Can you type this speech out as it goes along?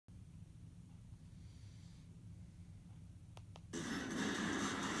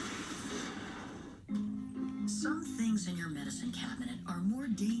Some things in your medicine cabinet are more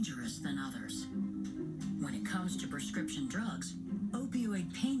dangerous than others. When it comes to prescription drugs,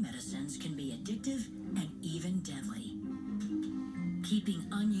 opioid pain medicines can be addictive and even deadly. Keeping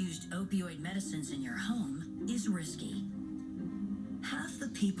unused opioid medicines in your home is risky. Half the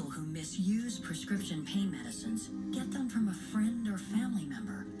people who misuse prescription pain medicines get them from a friend or family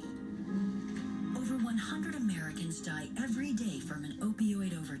member. Over 100 Americans die every day from an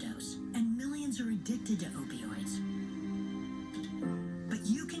opioid overdose, and millions are addicted to opioids. But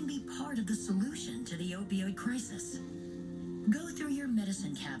you can be part of the solution to the opioid crisis. Go through your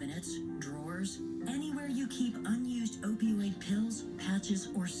medicine cabinets, drawers, anywhere you keep unused opioid pills, patches,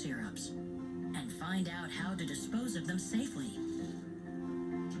 or syrups, and find out how to dispose of them safely.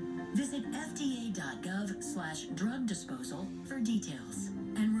 Visit fda.gov/drug disposal for details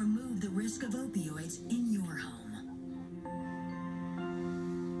and remove the risk of opioids in your home.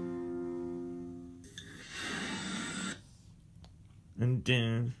 And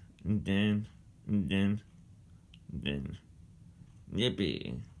then,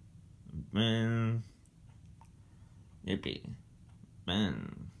 yippee, man, yippee,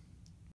 man.